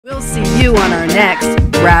We'll see you on our next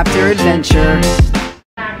Raptor adventure.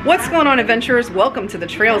 What's going on, adventurers? Welcome to the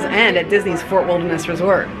Trails End at Disney's Fort Wilderness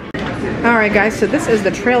Resort. Alright guys, so this is the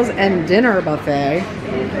Trails End dinner buffet.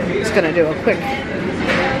 Just gonna do a quick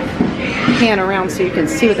pan around so you can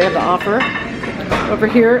see what they have to offer. Over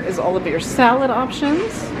here is all of your salad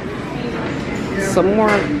options. Some more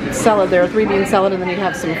salad there, 3-bean salad, and then you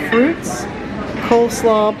have some fruits,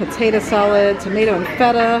 coleslaw, potato salad, tomato and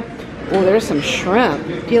feta. Oh, there's some shrimp.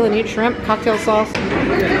 Peel and eat shrimp, cocktail sauce.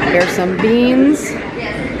 There's some beans,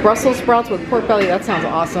 Brussels sprouts with pork belly. That sounds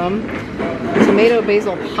awesome. Tomato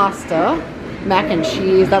basil pasta, mac and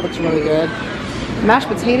cheese. That looks really good. Mashed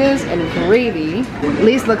potatoes and gravy.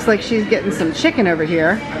 Lise looks like she's getting some chicken over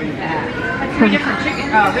here. Yeah. 3 different chicken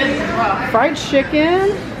ribs as well. Fried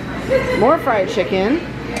chicken, more fried chicken,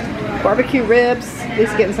 barbecue ribs.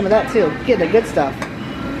 Lisa's getting some of that too. Getting the good stuff.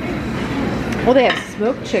 Well, they have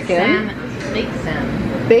smoked chicken. Baked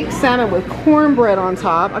salmon. Baked salmon with cornbread on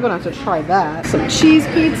top. I'm gonna have to try that. Some cheese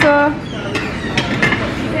pizza.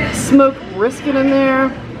 Smoked brisket in there.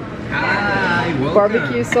 Hi, welcome.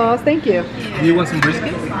 Barbecue sauce. Thank you. You want some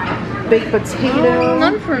brisket? Baked potato.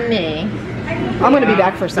 None for me. I'm gonna be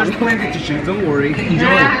back for some. There's plenty to choose, don't worry.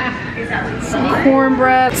 Enjoy. Some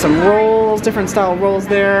cornbread, some rolls, different style rolls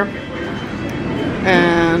there.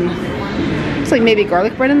 And looks like maybe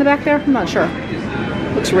garlic bread in the back there. I'm not sure.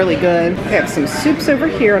 Looks really good. We have some soups over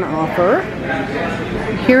here on offer.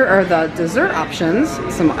 Here are the dessert options.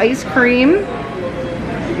 Some ice cream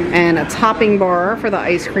and a topping bar for the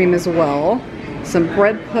ice cream as well. Some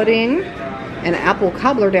bread pudding and apple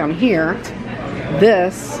cobbler down here.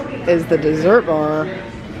 This is the dessert bar.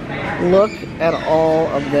 Look at all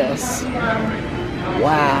of this.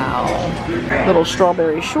 Wow. Little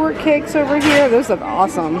strawberry shortcakes over here. Those look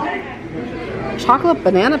awesome. Chocolate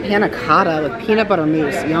banana panna cotta with peanut butter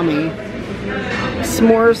mousse. Yummy.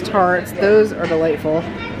 S'mores tarts. Those are delightful.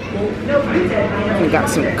 We got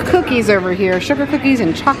some cookies over here. Sugar cookies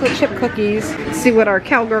and chocolate chip cookies. Let's see what our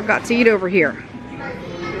cowgirl got to eat over here.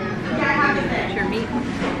 Your meat.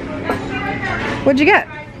 What'd you get?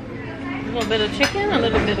 A little bit of chicken, a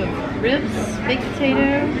little bit of ribs, baked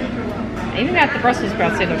potato. I even got the Brussels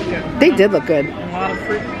sprouts. They look good. They did look good. A lot of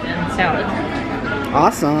fruit and salad.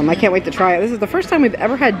 Awesome. I can't wait to try it. This is the first time we've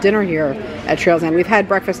ever had dinner here at Trails End. We've had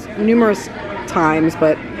breakfast numerous times,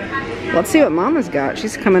 but let's see what Mama's got.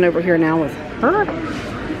 She's coming over here now with her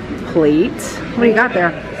plate. What do you got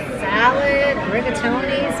there? Salad,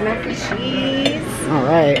 rigatonis, mac and cheese. All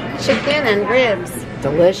right. Chicken and ribs.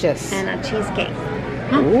 Delicious. And a cheesecake.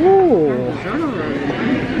 Ooh.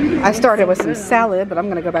 I started with some salad, but I'm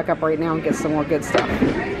going to go back up right now and get some more good stuff.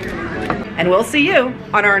 And we'll see you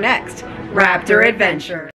on our next Raptor adventure.